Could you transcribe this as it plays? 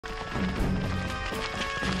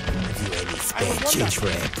spare change for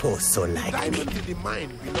a poor soul like me.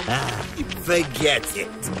 Forget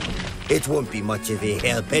it. It won't be much of a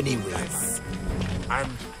help anyways. And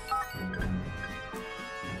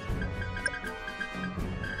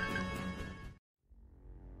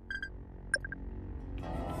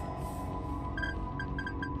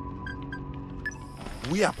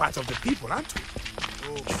we are part of the people, aren't we?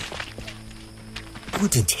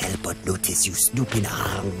 Couldn't help but notice you snooping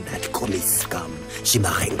around that commie scum,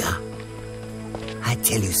 Shimarenga. I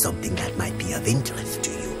tell you something that might be of interest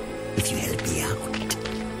to you, if you help me out.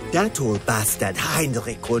 That old bastard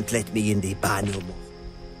Heinrich won't let me in the bar no more.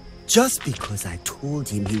 Just because I told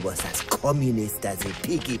him he was as communist as a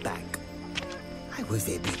piggy bank. I was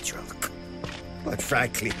a bit drunk. But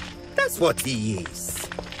frankly, that's what he is.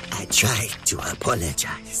 I tried to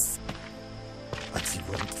apologize, but he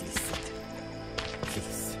won't listen.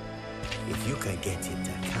 Please, if you can get him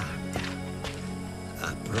to calm down,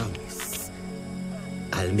 I promise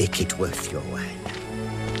I'll make it worth your while.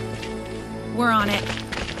 We're on it.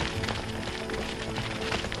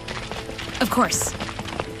 Of course.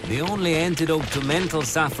 The only antidote to mental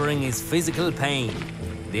suffering is physical pain.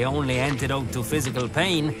 The only antidote to physical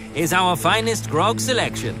pain is our finest grog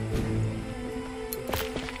selection.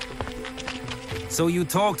 So you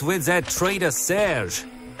talked with that traitor Serge.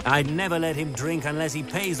 I'd never let him drink unless he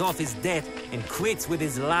pays off his debt and quits with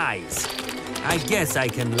his lies. I guess I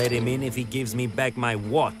can let him in if he gives me back my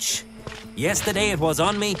watch. Yesterday it was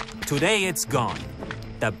on me, today it's gone.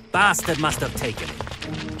 The bastard must have taken it.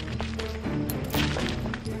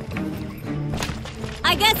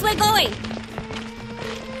 I guess we're going.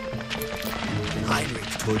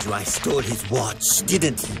 Heinrich told you I stole his watch,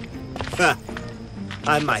 didn't he? Ha!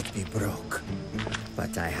 I might be broke,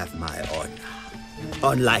 but I have my honor.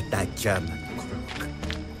 Unlike that German crook.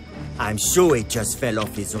 I'm sure it just fell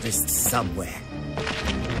off his wrist somewhere.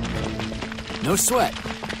 No sweat.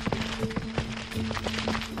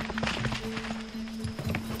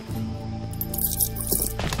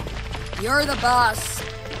 You're the boss.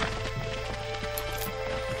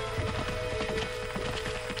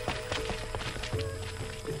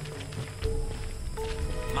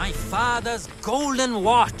 My father's golden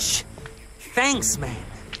watch. Thanks, man.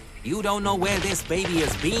 You don't know where this baby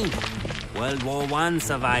has been. World War I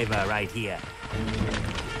survivor right here.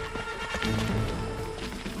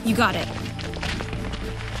 You got it.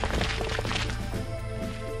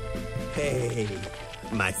 Hey,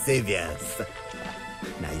 my saviors.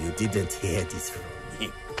 Now you didn't hear this from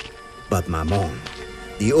me. But my mom,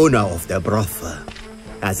 the owner of the brothel,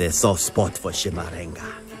 has a soft spot for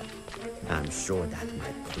Shimarenga. I'm sure that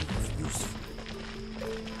might prove useful.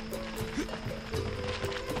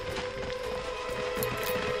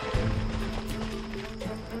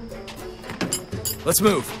 Let's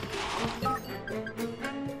move.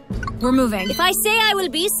 We're moving. If I say I will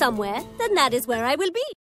be somewhere, then that is where I will be.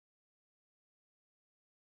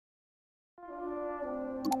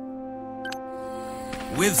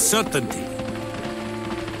 With certainty.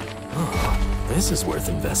 Oh, this is worth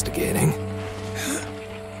investigating.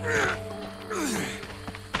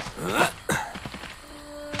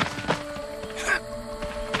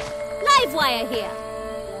 Live wire here.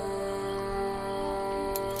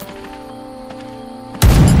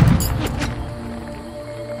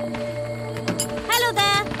 Hello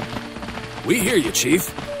there. We hear you,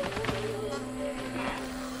 Chief.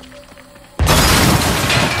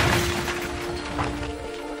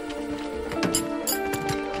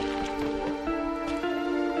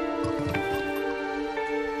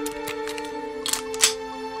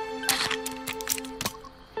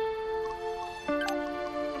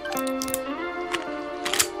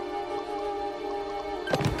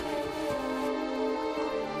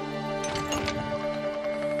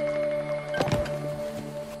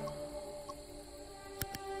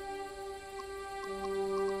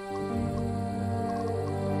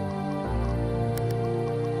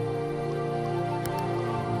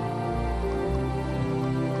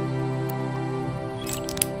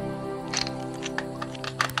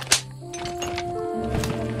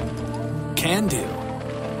 Can do.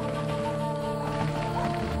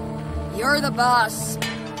 You're the boss.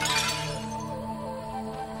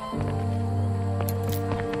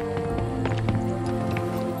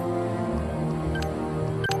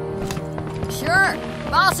 Sure,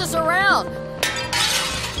 boss is around.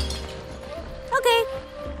 Okay.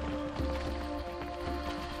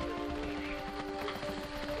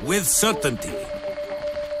 With certainty.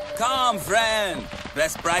 Come, friend.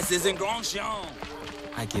 Best prices in Grandchamp.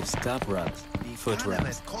 I give scalp rubs, foot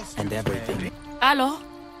rubs, and everything. Hello?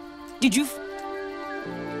 Did you...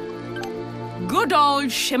 Good old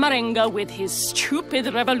Shimarenga with his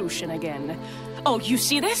stupid revolution again. Oh, you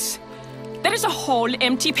see this? There is a whole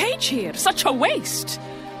empty page here. Such a waste.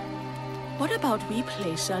 What about we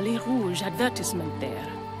place a Le Rouge advertisement there?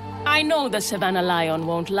 I know the Savannah Lion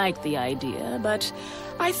won't like the idea, but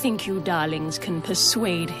I think you darlings can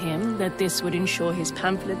persuade him that this would ensure his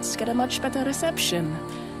pamphlets get a much better reception.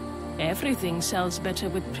 Everything sells better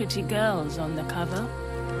with pretty girls on the cover.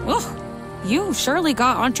 Ugh, you surely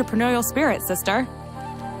got entrepreneurial spirit, sister.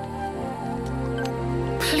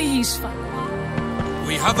 Please,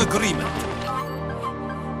 We have agreement.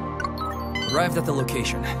 Arrived at the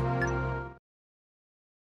location.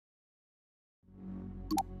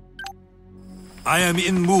 I am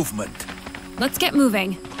in movement. Let's get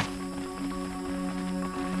moving.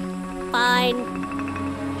 Fine.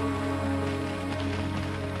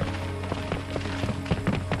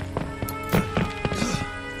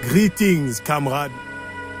 Greetings, comrade.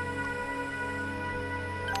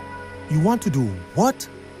 You want to do what?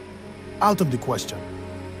 Out of the question.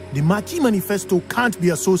 The Marquis Manifesto can't be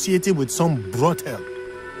associated with some brothel.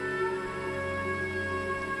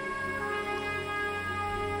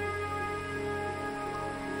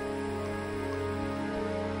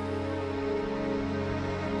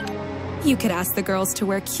 You could ask the girls to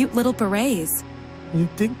wear cute little berets. You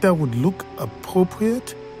think that would look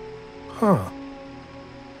appropriate? Huh.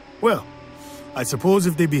 Well, I suppose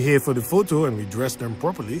if they behave for the photo and we dress them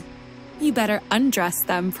properly. You better undress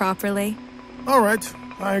them properly. All right,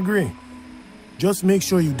 I agree. Just make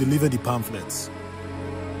sure you deliver the pamphlets.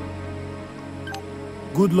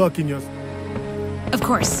 Good luck in your... Of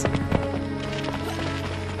course.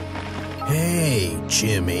 Hey,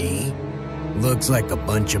 Jimmy. Looks like a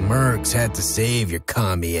bunch of mercs had to save your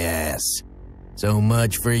commie ass. So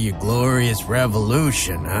much for your glorious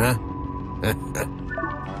revolution, huh?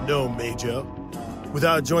 No, Major. With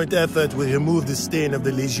our joint effort, we'll remove the stain of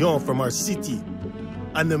the Legion from our city.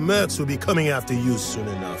 And the mercs will be coming after you soon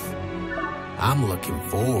enough. I'm looking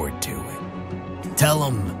forward to it. Tell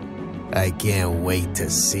them I can't wait to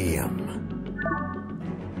see them.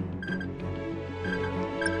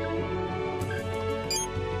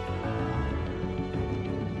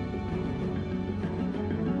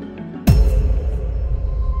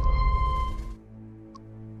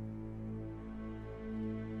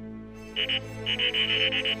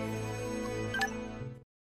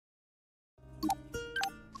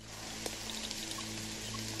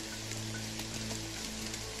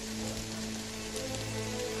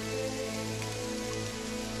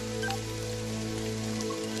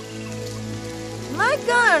 My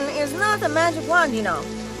gun is not a magic wand, you know.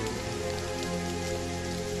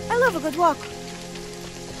 I love a good walk.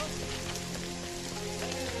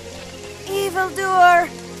 Evildoer!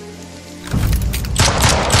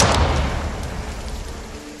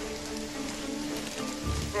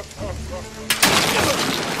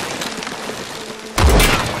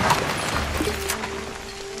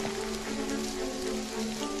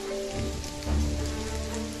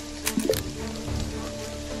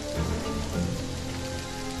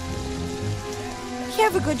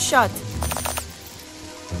 Have a good shot.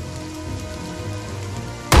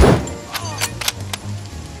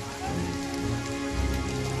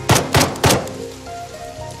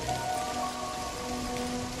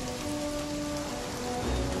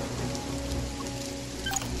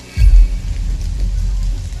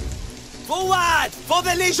 Forward! For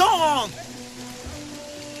the Legion!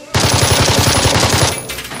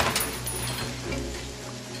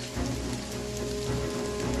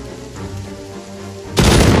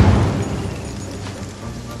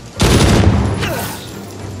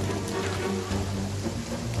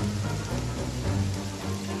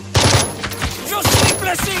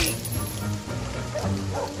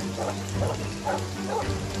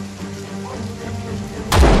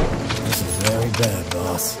 This is very bad,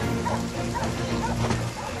 boss.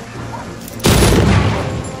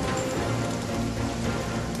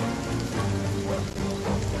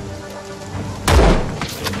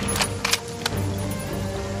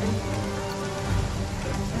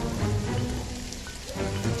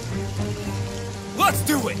 Let's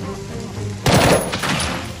do it!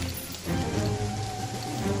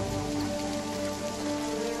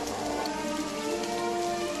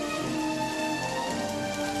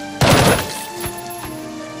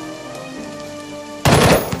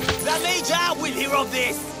 The Major will hear of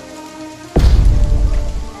this!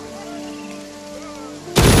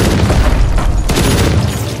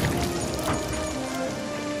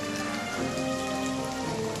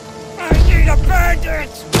 I need a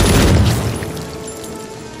bandit!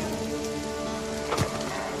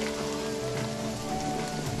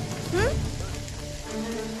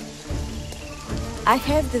 I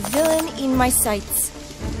have the villain in my sights.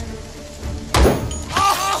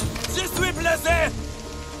 Ah! Je suis blessé!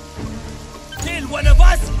 Kill one of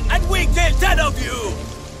us, and we kill 10 of you!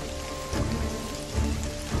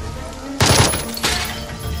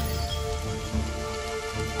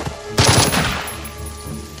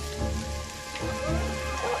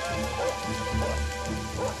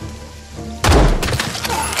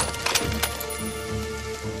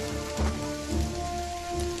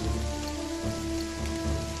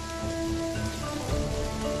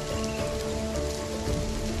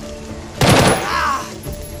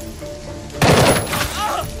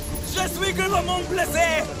 Gravement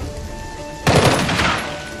blessé!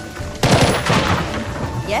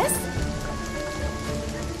 Yes?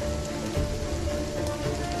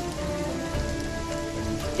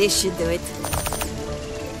 This should do it.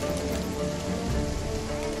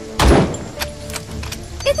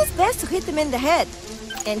 It is best to hit them in the head,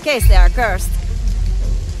 in case they are cursed.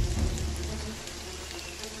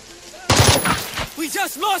 We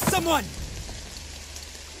just lost someone!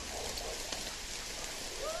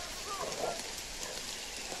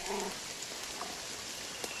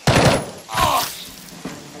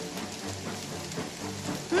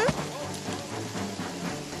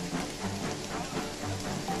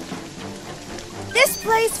 This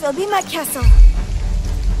place will be my castle.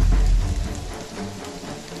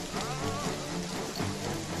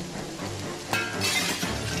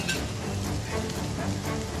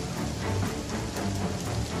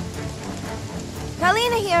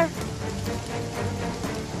 Kalina here.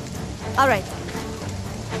 All right.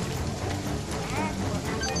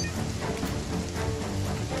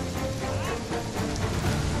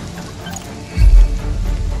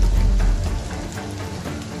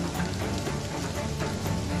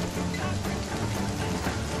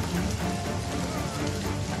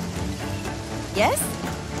 Yes?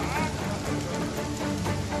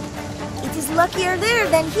 It is luckier there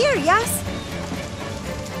than here, yes?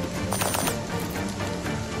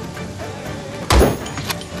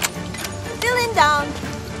 Villain down.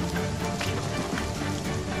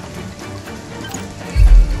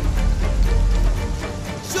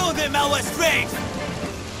 Show them our strength!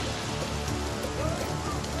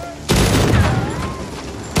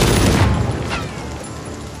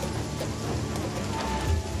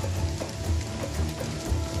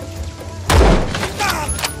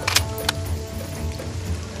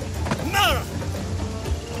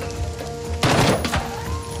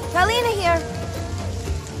 Kalina here.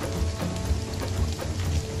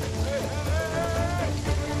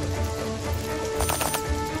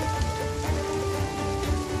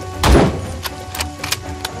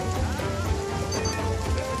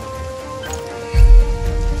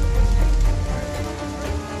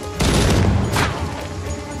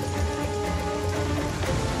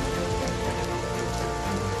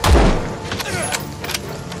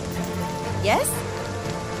 Yes?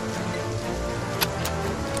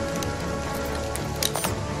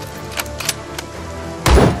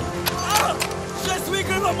 Je suis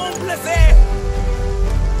gravement blessé!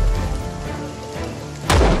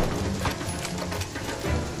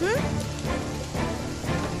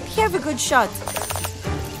 Have a good shot.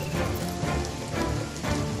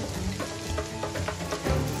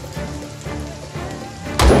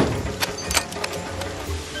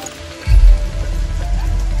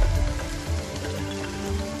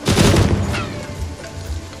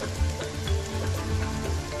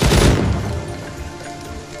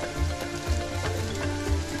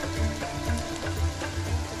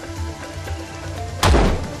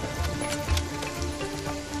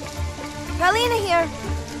 Kalina here.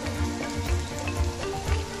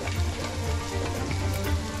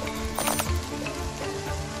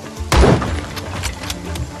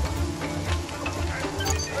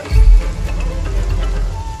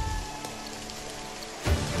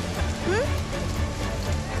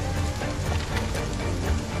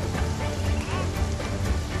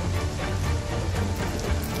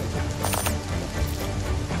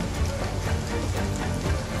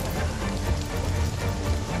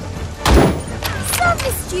 Some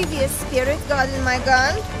mischievous spirit got in my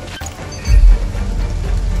gun.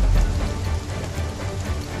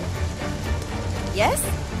 Yes?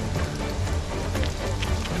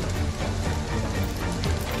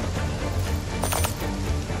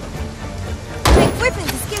 The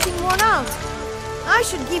equipment is getting worn out. I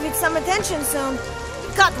should give it some attention soon.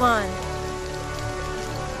 Got one.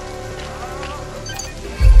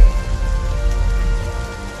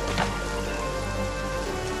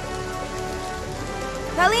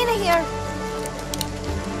 Kalina here.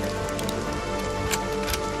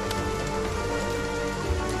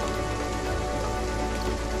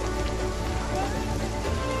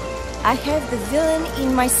 I have the villain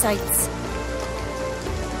in my sights.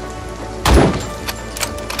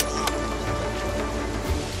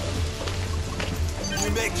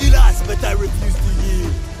 You may kill us, but I refuse to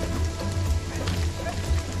yield.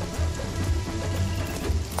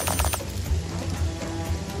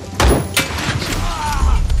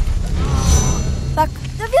 Look,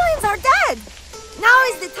 the villains are dead! Now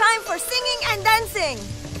is the time for singing and dancing!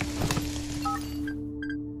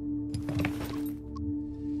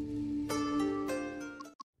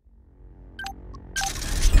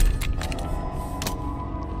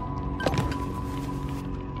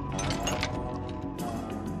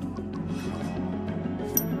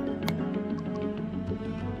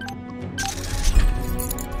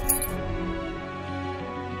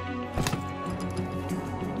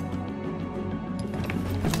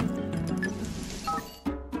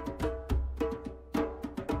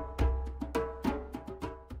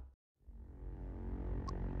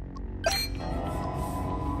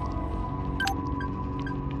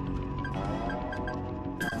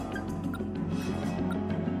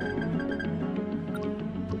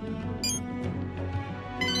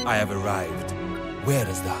 I have arrived. Where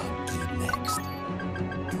does the hunt lead next?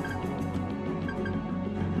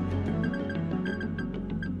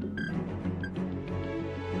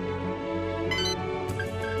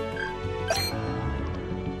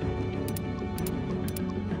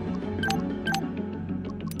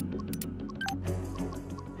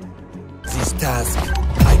 This task,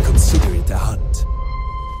 I consider it a hunt.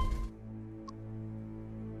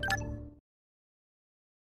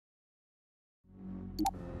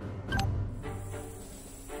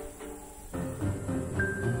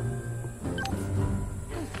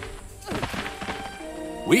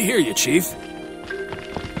 We hear you, Chief.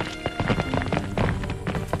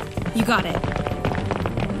 You got it.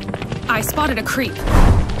 I spotted a creep.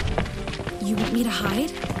 You want me to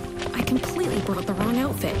hide? I completely brought the wrong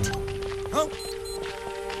outfit. Huh?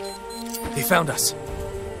 They found us.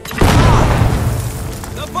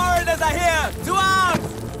 The foreigners are here! To arms!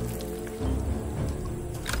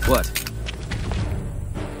 What?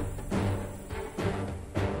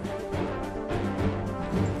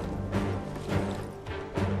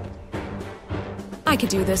 I could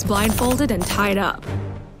do this blindfolded and tied up.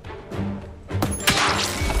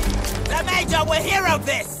 The Major will hear of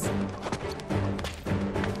this!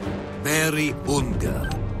 Very Unger.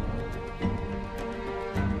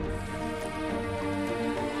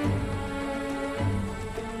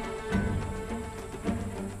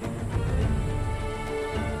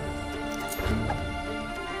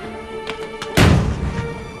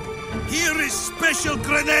 Here is special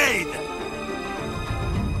grenade!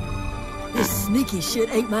 This sneaky shit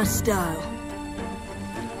ain't my style.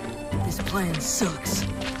 This plan sucks.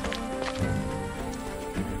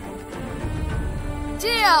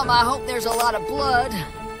 Damn, I hope there's a lot of blood.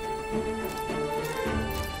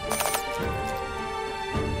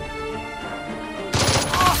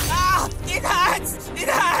 Ah! It hurts! It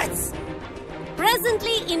hurts!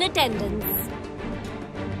 Presently in attendance.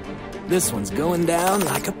 This one's going down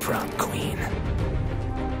like a prom queen.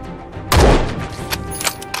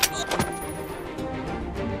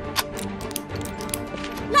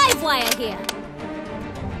 Live wire here.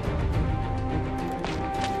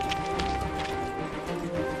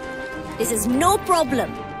 This is no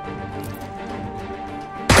problem.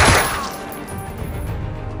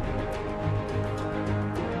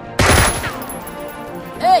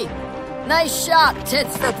 Hey, nice shot,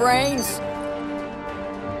 tits for brains.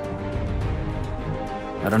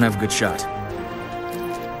 I don't have a good shot.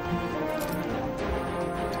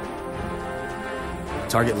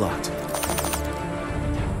 Target locked.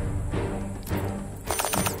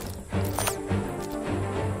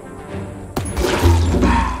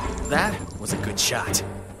 That was a good shot.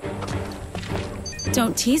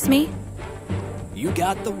 Don't tease me. You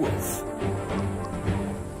got the wolf.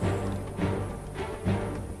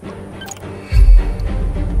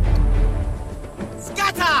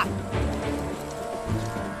 Scatter!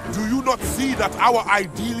 Do you not see that our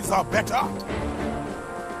ideals are better?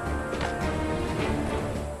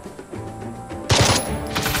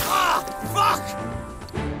 Ah! Fuck!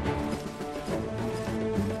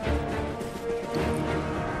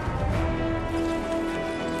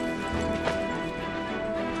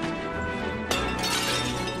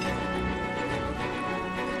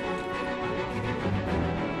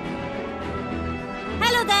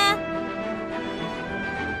 Hello there.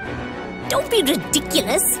 Don't be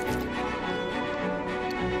ridiculous.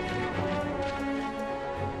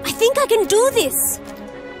 I think I can do this.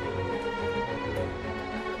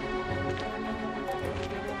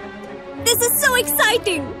 This is so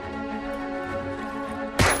exciting.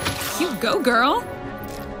 Go, girl.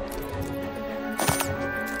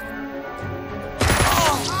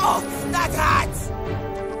 Oh, that hurts!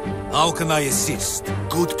 How can I assist?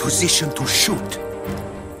 Good position to shoot.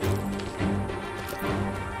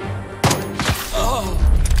 Oh.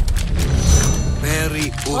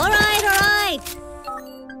 Very good. All right, all right.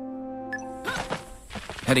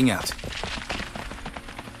 Heading out.